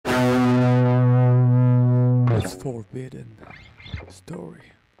It's forbidden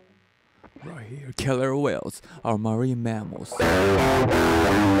story. Right here. Killer whales are marine mammals.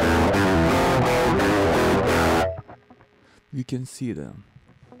 You can see them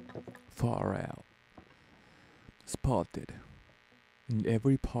far out, spotted in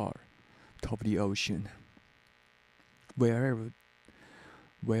every part of the ocean. Wherever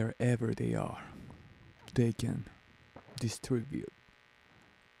wherever they are, they can distribute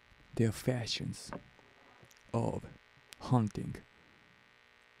their fashions of hunting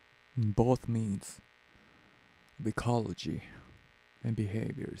in both means of ecology and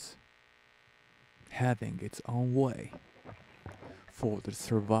behaviors, having its own way for the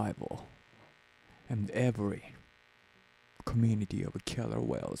survival, and every community of killer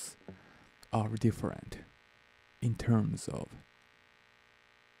whales are different in terms of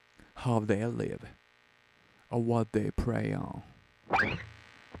how they live or what they prey on.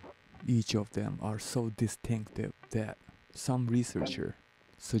 Each of them are so distinctive that some researchers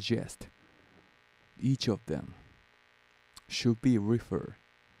suggest each of them should be referred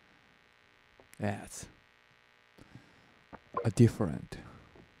as a different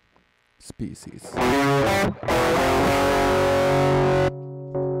species.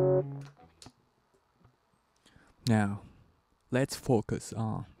 Now, let's focus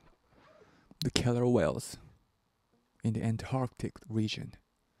on the killer whales in the Antarctic region.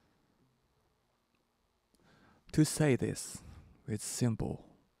 To say this, it's simple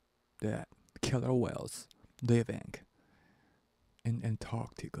that killer whales living in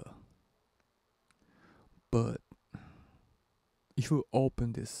Antarctica. But if you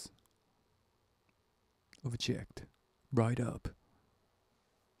open this object right up,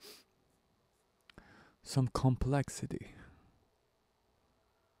 some complexity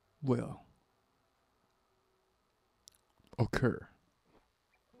will occur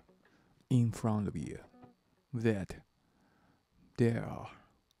in front of you, that there are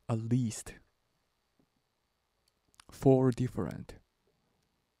at least 4 different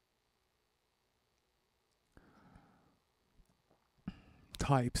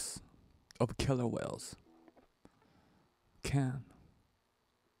types of killer whales can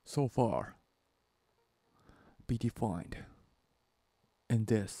so far be defined in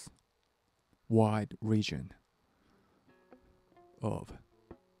this wide region of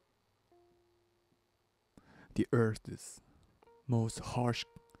the Earth's most harsh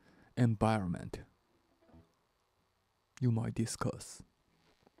environment you might discuss.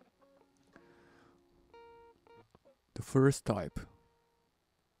 The first type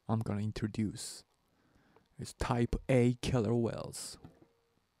I'm gonna introduce is type A killer whales.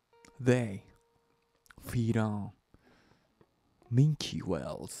 They feed on minke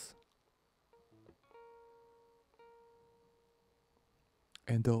whales,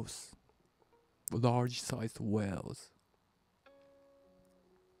 and those large-sized whales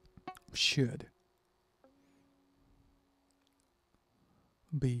should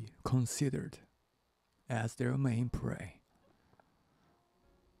be considered as their main prey.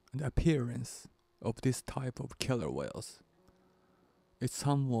 The appearance of this type of killer whales is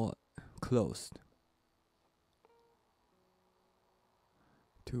somewhat close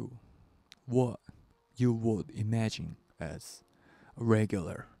to what you would imagine as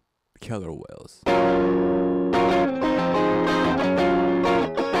regular killer whales.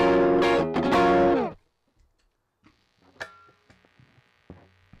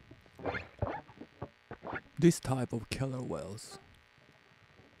 This type of killer whales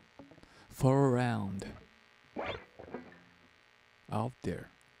fur around out there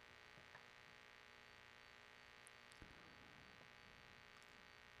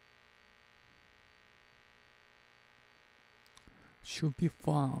should be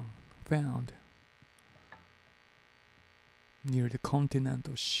found near the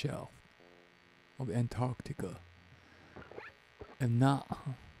continental shelf of Antarctica, and not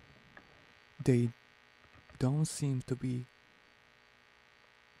they don't seem to be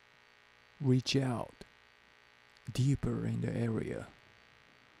reach out deeper in the area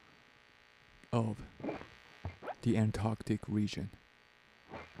of the Antarctic region.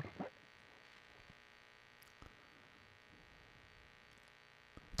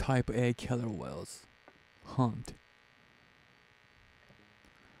 Type A killer whales hunt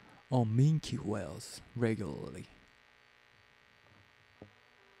on minke whales regularly,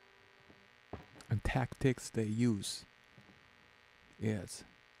 and tactics they use is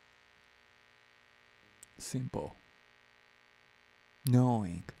simple: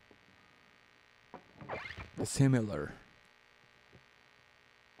 knowing the similar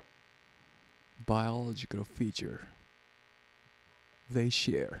biological feature they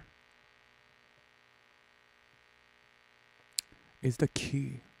share, is the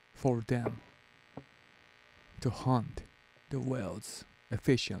key for them to hunt the whales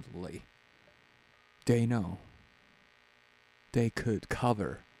efficiently. They know they could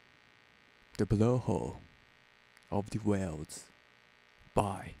cover the blowhole of the whales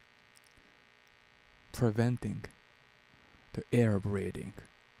by preventing the air breathing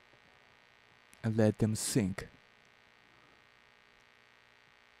and let them sink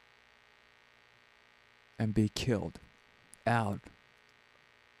and be killed out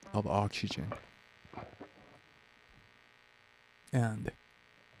of oxygen. And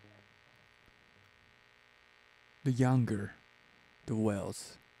the younger the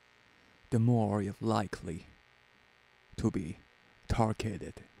whales, the more it's likely to be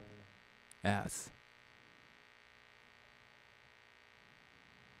targeted as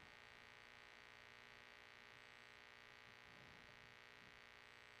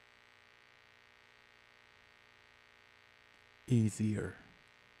easier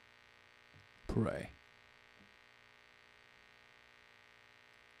prey.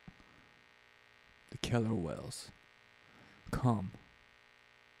 The killer whales come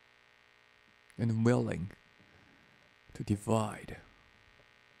and willing to divide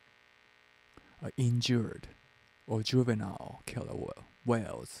injured or juvenile killer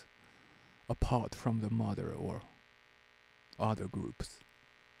whales apart from the mother or other groups.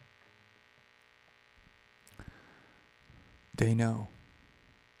 They know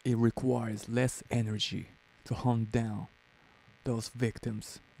it requires less energy to hunt down those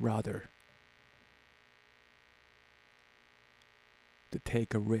victims rather to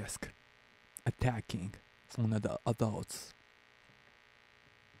take a risk attacking on the adults.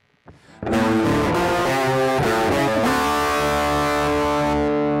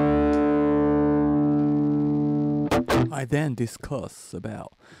 I then discuss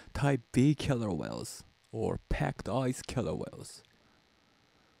about type B killer whales or packed ice killer whales.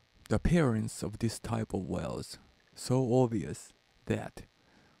 The appearance of this type of whales so obvious that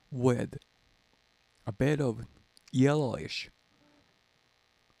with a bit of yellowish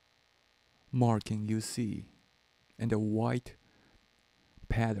marking you see and the white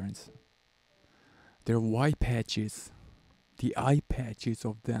patterns. Their white patches, the eye patches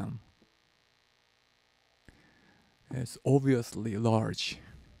of them is obviously larger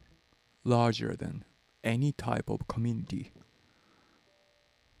than any type of community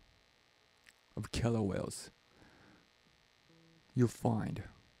of killer whales you find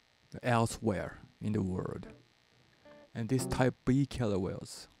elsewhere in the world. And this type B killer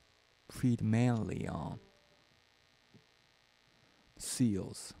whales feed mainly on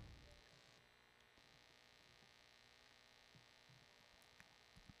seals.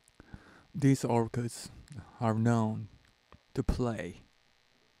 These orcas are known to play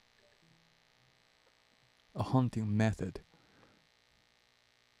a hunting method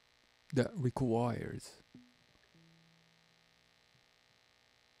that requires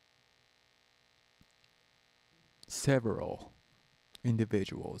several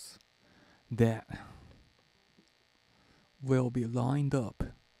individuals that will be lined up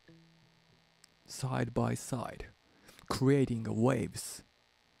side by side, creating waves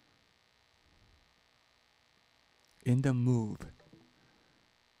in the move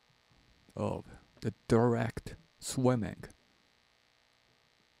of the direct swimming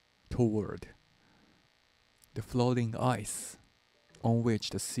toward the floating ice on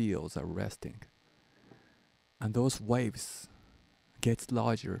which the seals are resting. And those waves get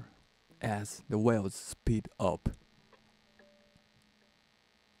larger as the whales speed up.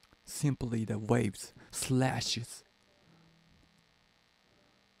 Simply the waves slashes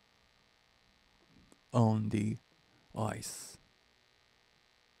on the ice,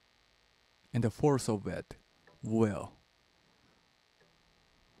 and the force of it will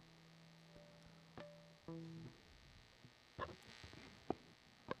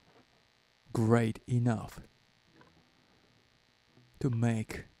great enough to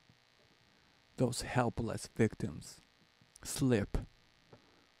make those helpless victims slip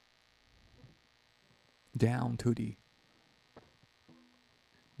down to the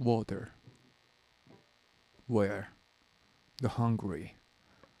water where the hungry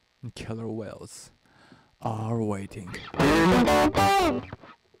killer whales are waiting.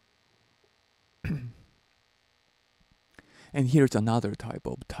 And here's another type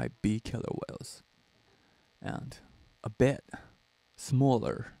of type B killer whales, and a bit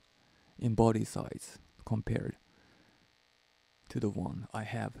smaller in body size compared to the one I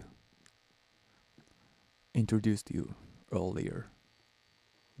have introduced you earlier.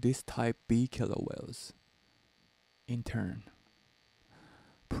 This type B killer whales, in turn,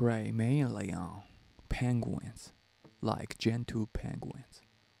 prey mainly on penguins like gentoo penguins.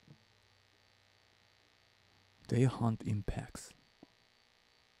 They hunt in packs,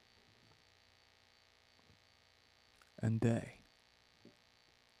 and they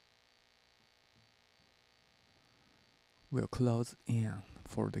will close in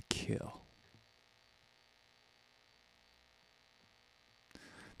for the kill.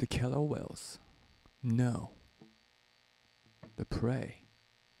 The killer whales know the prey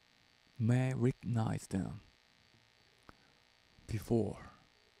may recognize them before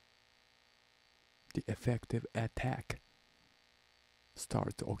the effective attack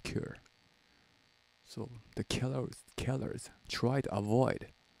starts to occur. So the killers try to avoid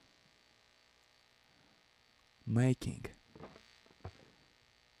making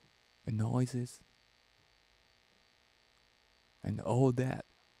noises, and all that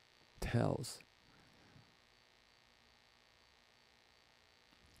tells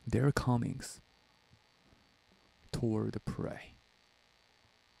their comings toward the prey.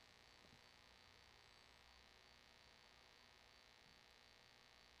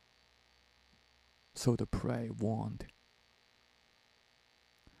 So the prey won't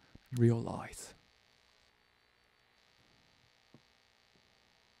realize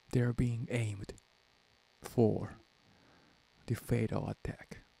they're being aimed for the fatal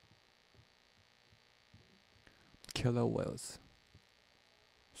attack. Killer whales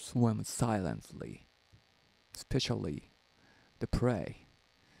swim silently, especially the prey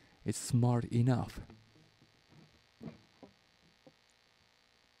is smart enough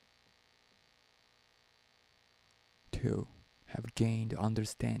to have gained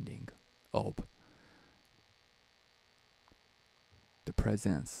understanding of the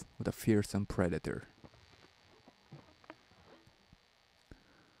presence of the fearsome predator.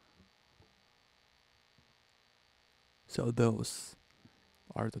 So those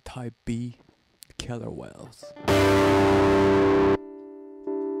are the type B killer whales.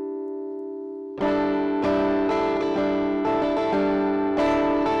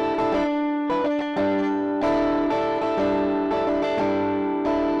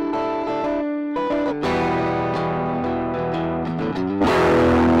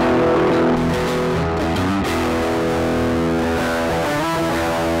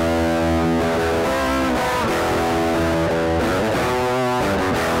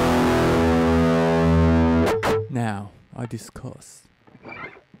 Now I discuss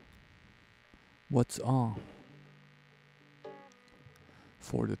what's on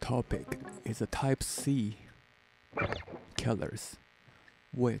for the topic is a type C killers,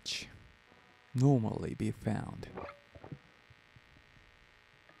 which normally be found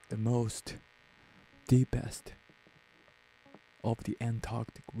the most deepest of the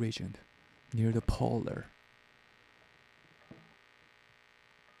Antarctic region near the polar.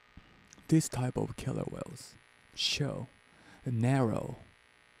 This type of killer whales show a narrow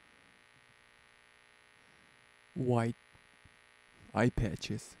white eye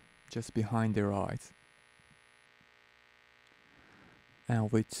patches just behind their eyes, and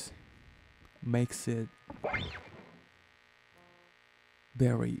which makes it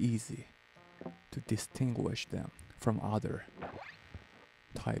very easy to distinguish them from other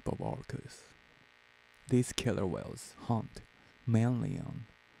type of orcas. These killer whales hunt mainly on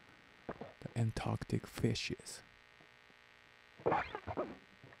the Antarctic fishes.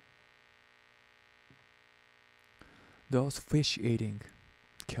 Those fish-eating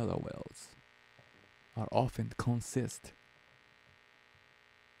killer whales are often consist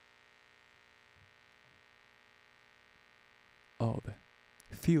of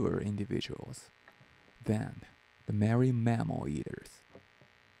fewer individuals than the marine mammal eaters,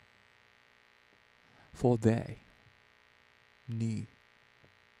 for they need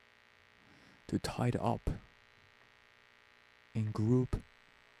to tie up in group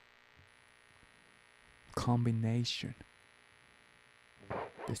combination.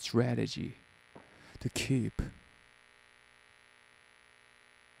 The strategy to keep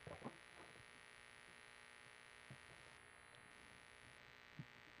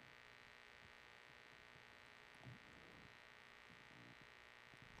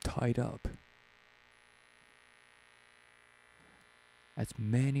tied up as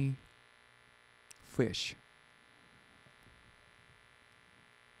many fish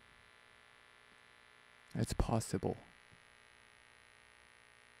as possible,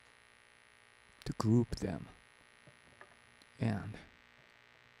 to group them in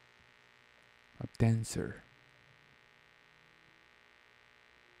a denser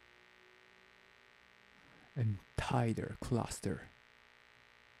and tighter cluster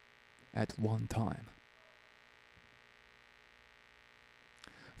at one time,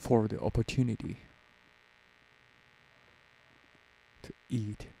 for the opportunity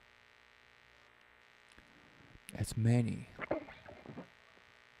eat as many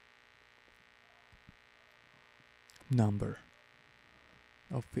number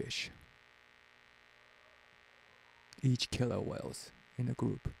of fish each killer whales in the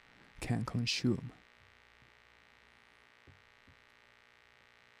group can consume.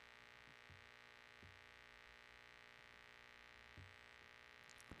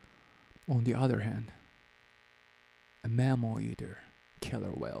 On the other hand, a mammal eater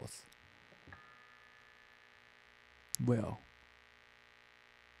killer whales will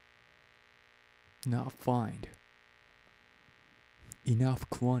not find enough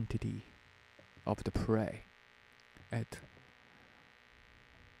quantity of the prey at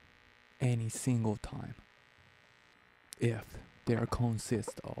any single time if they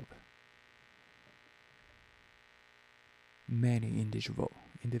consist of many individual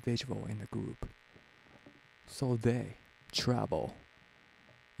in the group. So they travel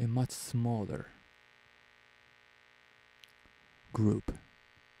in much smaller group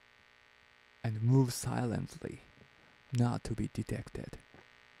and move silently, not to be detected.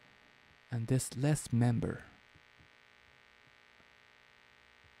 And this less member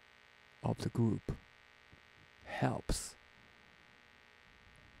of the group helps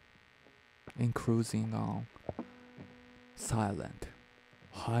in cruising on silent,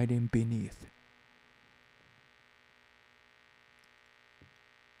 hiding beneath.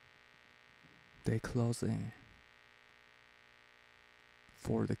 They close in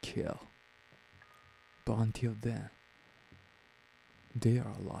for the kill. But until then, they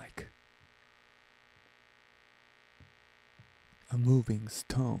are like a moving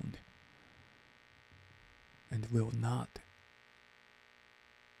stone and will not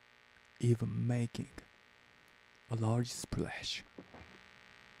even making a large splash.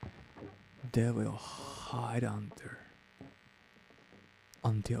 They will hide under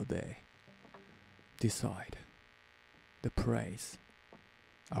until they decide the prey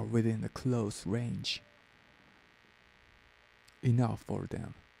are within a close range enough for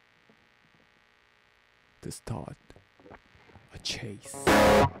them to start a chase.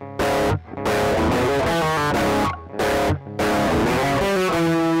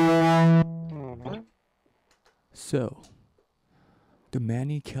 So, the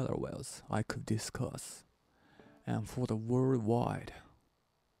many killer whales I could discuss, and for the worldwide,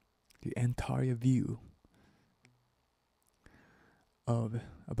 the entire view of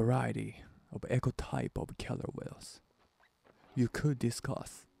a variety of ecotype of killer whales, you could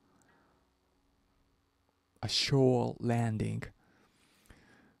discuss a shore landing,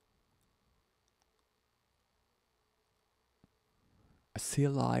 a sea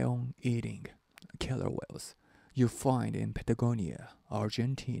lion eating killer whales you find in Patagonia,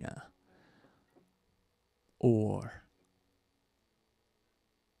 Argentina, or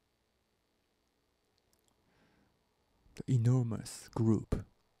the enormous group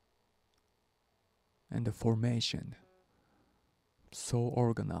and the formation so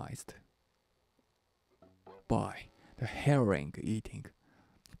organized by the herring eating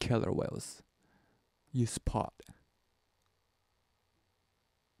killer whales you spot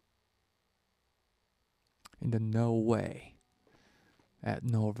in the Norway at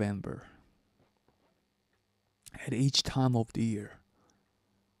November at each time of the year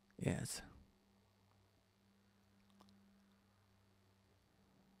is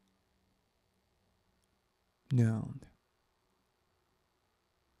known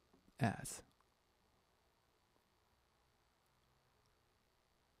as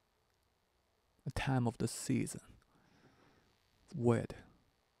a time of the season with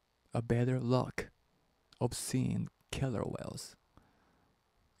a better luck of seeing killer whales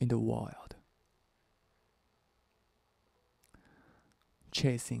in the wild,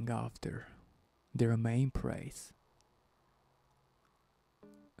 chasing after their main prey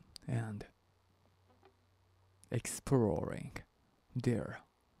and exploring their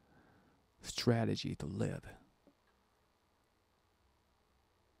strategy to live.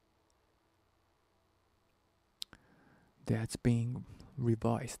 That's being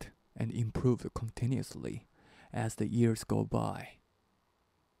revised and improved continuously as the years go by,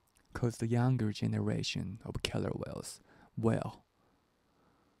 because the younger generation of killer whales will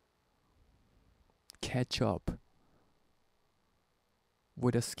catch up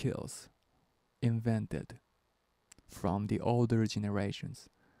with the skills invented from the older generations,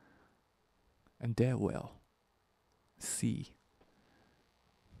 and they will see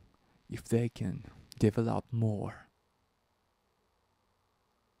if they can develop more,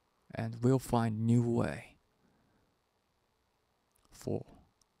 and will find new way for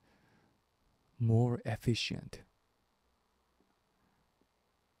more efficient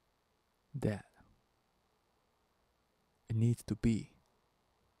that it needs to be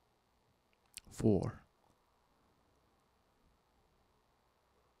for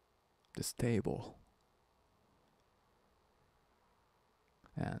the stable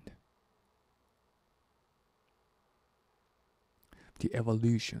and the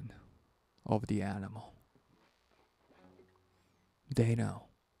evolution of the animal. They know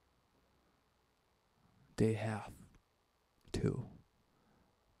they have to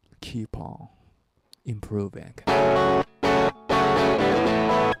keep on improving.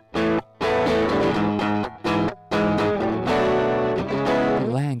 The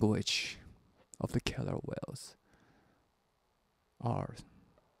language of the killer whales are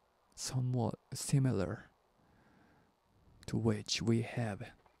somewhat similar to which we have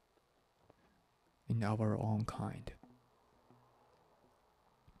in our own kind.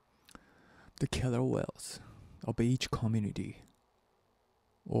 The killer whales of each community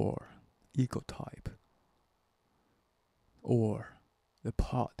or ecotype or the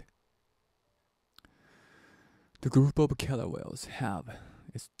pod. The group of killer whales have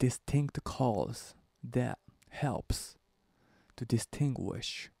its distinct calls that helps to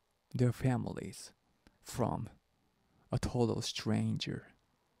distinguish their families from a total stranger.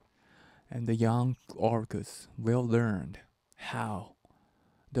 And the young orcas will learn how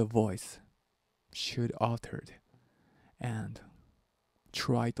the voice should uttered and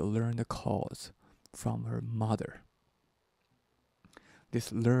try to learn the calls from her mother.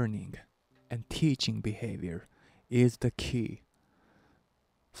 This learning and teaching behavior is the key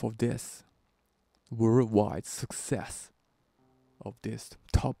for this worldwide success of this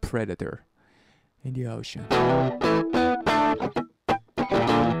top predator in the ocean.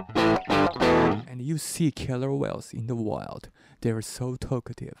 And you see killer whales in the wild, they are so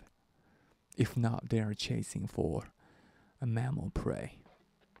talkative. If not, they are chasing for a mammal prey.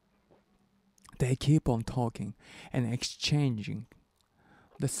 They keep on talking and exchanging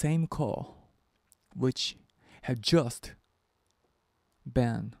the same call which had just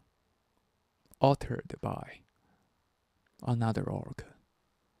been uttered by another orca.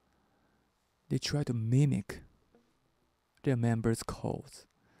 They try to mimic their members' calls,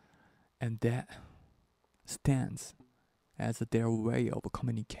 and that stands as their way of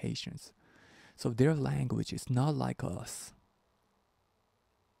communications. So their language is not like us.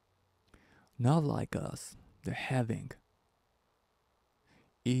 Not like us, they're having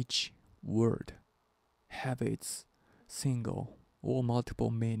each word have its single or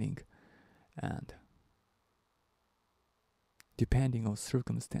multiple meaning, and depending on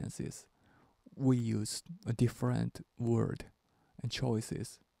circumstances, we use a different word and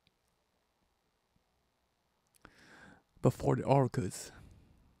choices. But for the orcas,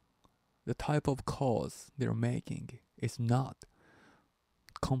 the type of calls they're making is not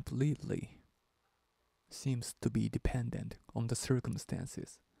completely seems to be dependent on the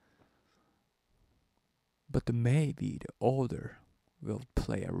circumstances. But maybe the order will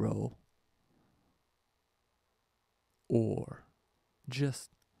play a role, or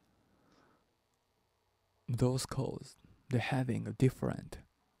just those calls, they're having a different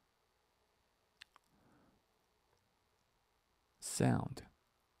sound,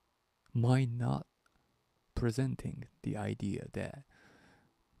 might not presenting the idea that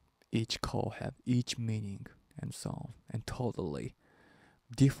each call have each meaning and so on, and totally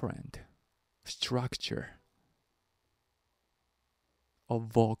different structure of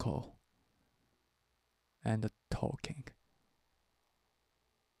vocal and the talking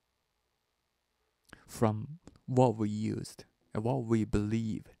from what we used and what we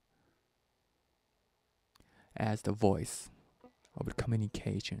believe as the voice of the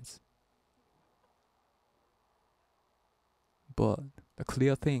communications. But the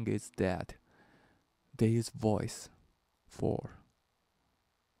clear thing is that they use voice for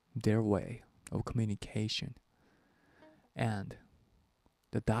their way of communication, and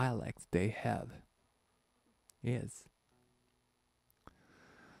the dialect they have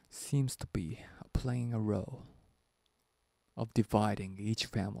seems to be playing a role of dividing each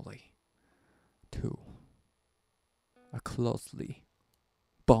family to a closely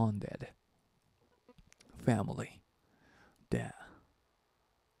bonded family that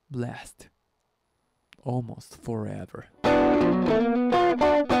lasts almost forever.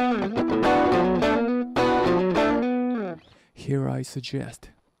 Here I suggest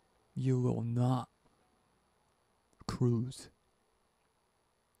you will not cruise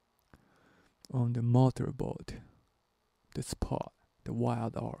on the motorboat to spot the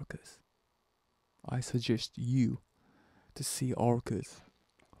wild orcas. I suggest you to see orcas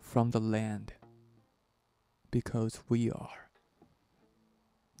from the land, because we are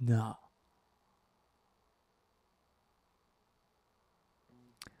not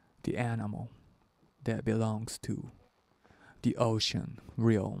the animal that belongs to the ocean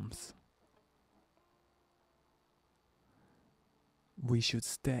realms. We should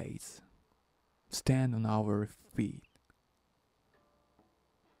stand on our feet,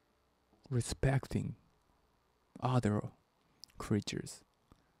 respecting other creatures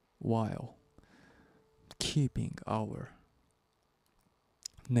while keeping our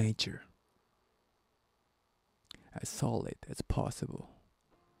nature as solid as possible.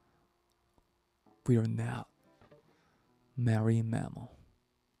 We are not marine mammal,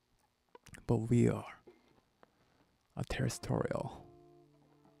 but we are a terrestrial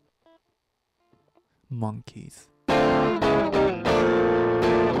monkeys.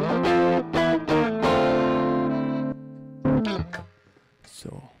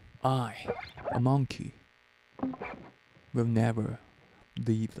 So I, a monkey, will never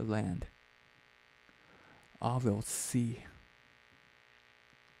leave the land. I will see.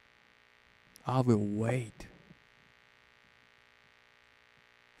 I will wait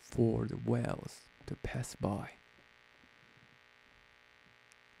for the whales to pass by,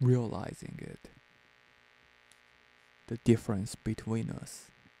 realizing it, the difference between us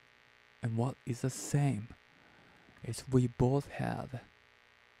and what is the same is we both have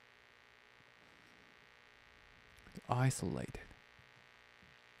isolated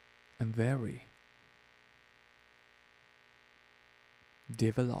and very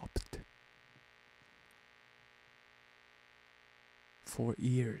developed for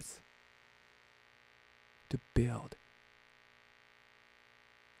years to build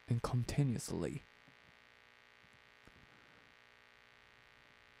and continuously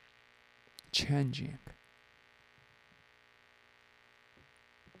changing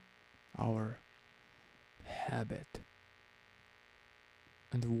our habit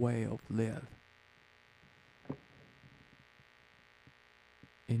and way of live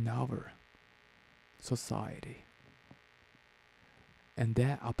in our society. And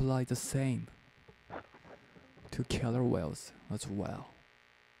that applies the same to killer whales as well.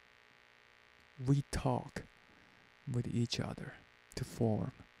 We talk with each other to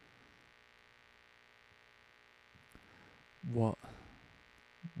form what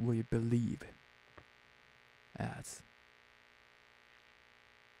we believe as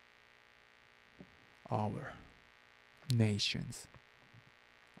our nations,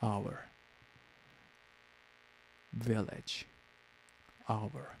 our village,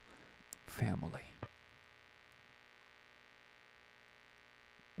 our family.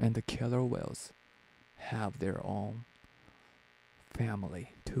 And the killer whales have their own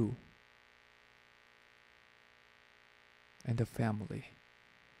family too. And the family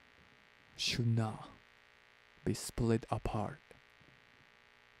should not be split apart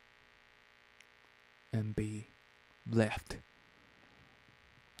and be left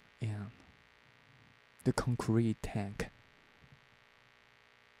in the concrete tank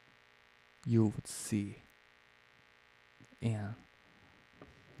you would see in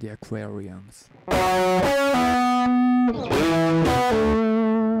the aquariums.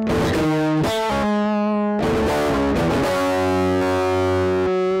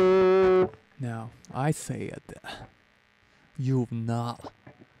 Now, I say it, you will not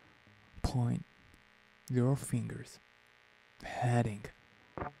point your fingers heading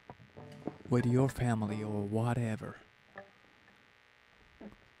with your family or whatever.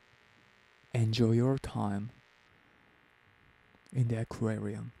 Enjoy your time in the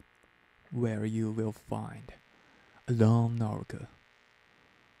aquarium where you will find a lone orca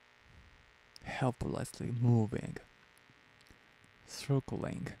helplessly moving,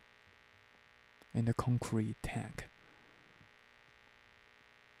 circling in the concrete tank.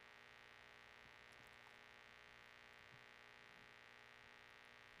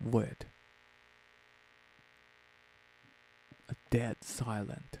 With a dead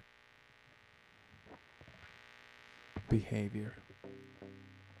silent behavior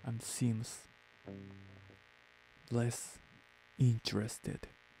and seems less interested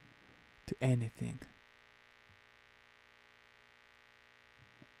to anything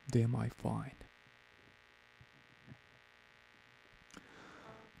they might find.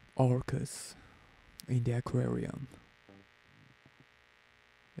 Orcas in the aquarium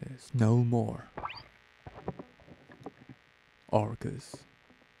is no more orcas,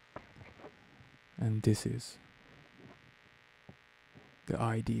 and this is the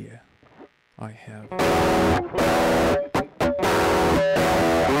idea I have.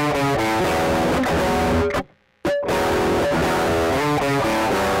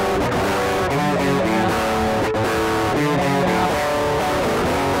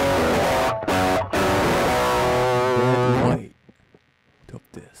 The weight of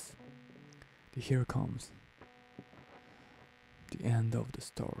this End of the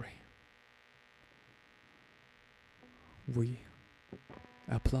story. We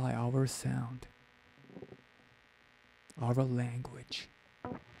apply our sound, our language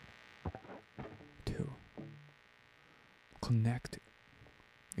to connect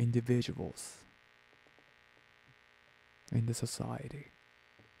individuals in the society.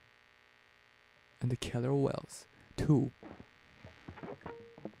 And the killer whales, too,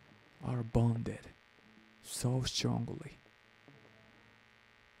 are bonded so strongly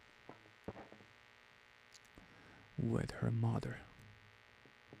with her mother,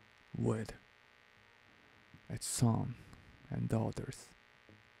 with its son and daughters.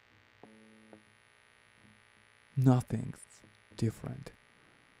 Nothing's different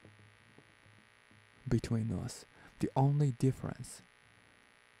between us. The only difference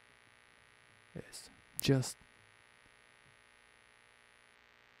is just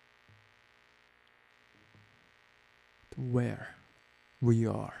where we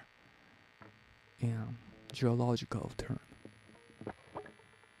are in geological term.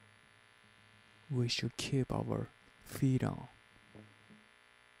 We should keep our feet on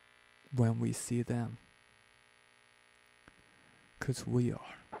when we see them, 'cause we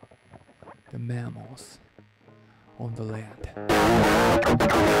are the mammals on the land.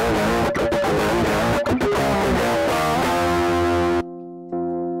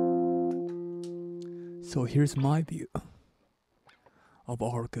 So here's my view of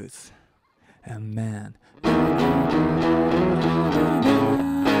orcas and man.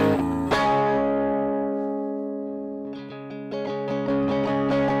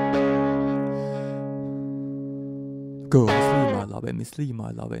 Go sleep, my love, and sleep,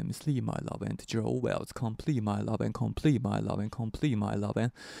 my love, and sleep, my love, and Joe Wells, complete my love, and complete my love, and complete my love,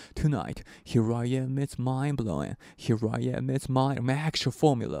 and tonight, here I am, it's mind blowing. Here I am, it's my actual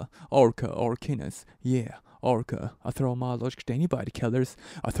formula. Orca, Orcinus, yeah, Orca. I throw my logic to anybody, killers.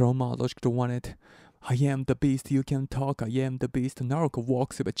 I throw my logic to one it. I am the beast, you can talk, I am the beast. Narco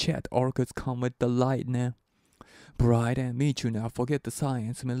walks with a chat, orcas come with the light now. Bright and meet you now, forget the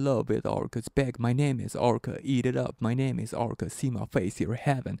science, I'm in love with orcas. Beg, my name is Orca, eat it up, my name is Orca. See my face, here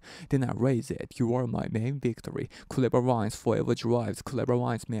heaven, then I raise it. You are my main victory. Clever rhymes forever drives, clever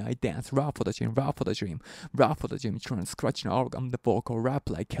rhymes may I dance. Rap for the dream, rap for the dream, rap for the dream. Trying scratching orc, I'm the vocal, rap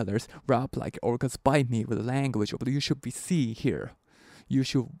like killers, rap like orcas. Bite me with the language of you should be see here. You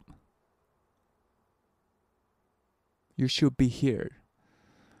should be here.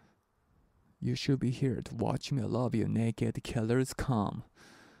 You should be here to watch me love you naked killers come.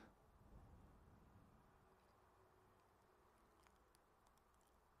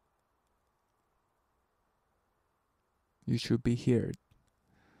 You should be here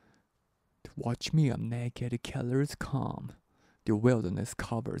to watch me naked killers come. The wilderness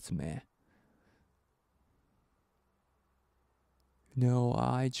covers me. No,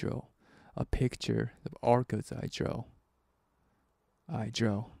 I drew a picture of orcas. I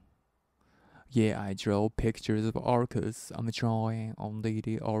drew. Yeah, I draw pictures of orcas. I'm drawing only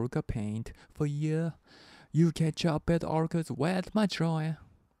the orca paint for you. You catch up at orcas with my drawing.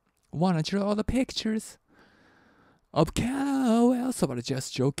 Wanna draw the pictures of well, somebody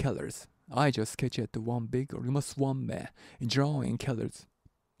just draw colors. I just sketch it to one big, or you must want me. In drawing colors,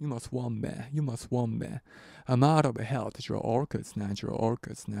 you must want me. You must want me. I'm out of hell to draw orcas, natural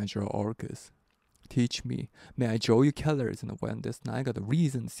orcas, natural orcas. Teach me. May I draw you colors? And when this night got a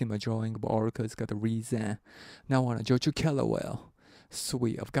reason, see my drawing of orcas got a reason. Now I wanna draw you color well.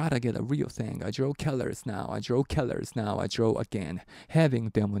 Sweet, I've gotta get a real thing. I draw colors now, I draw colors now, I draw again. Having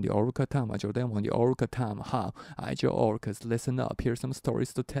them on the orca time, I draw them on the orca time. How? I draw orcas, listen up, here's some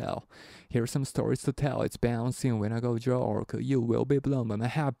stories to tell. Here's some stories to tell, it's bouncing when I go draw orca. You will be blown by my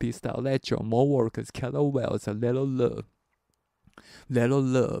happy style. Let's draw more orcas, color well, it's a little love. Little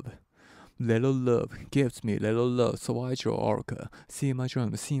love. Little love gives me little love, so I draw orca. See my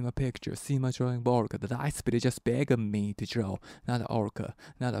drawing, see my picture, see my drawing of orca. The ice spirit just begging me to draw. Not an orca,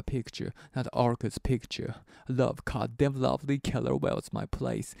 not a picture, not orca's picture. Love, god damn lovely killer whales. My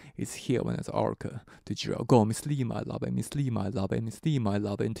place is here when it's orca to draw. Go, mislead my love, and mislead my love, and mislead my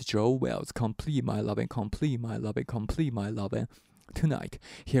love, and to draw whales. Complete my love, and complete my love, and complete my love, and tonight,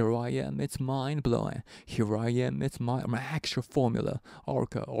 here I am, it's mind blowing. Here I am, it's my actual formula.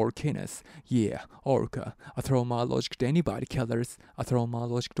 Orca, Orcinus, yeah, orca. I throw my logic to anybody, killers. I throw my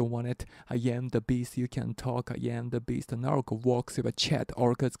logic to one it. I am the beast, you can talk. I am the beast. An orca walks with a chat.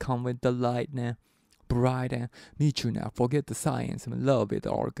 Orcas come with the light now. bright and meet you now. Forget the science and love it,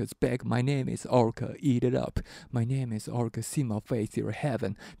 orcas. Back, my name is Orca, eat it up. My name is Orca, see my face, you're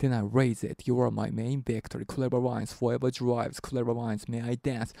heaven. Then I raise it, you are my main victory. Clever wines forever drives, clever wines, may I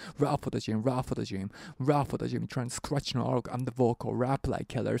dance. Rap for the gym, rap for the gym, rap for the gym. Trying to scratch no orc, I'm the vocal. Rap like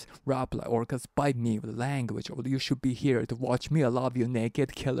killers, rap like orcas. Bite me with language, or you should be here to watch me. I love you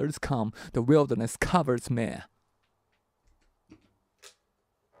naked, killers come. The wilderness covers me.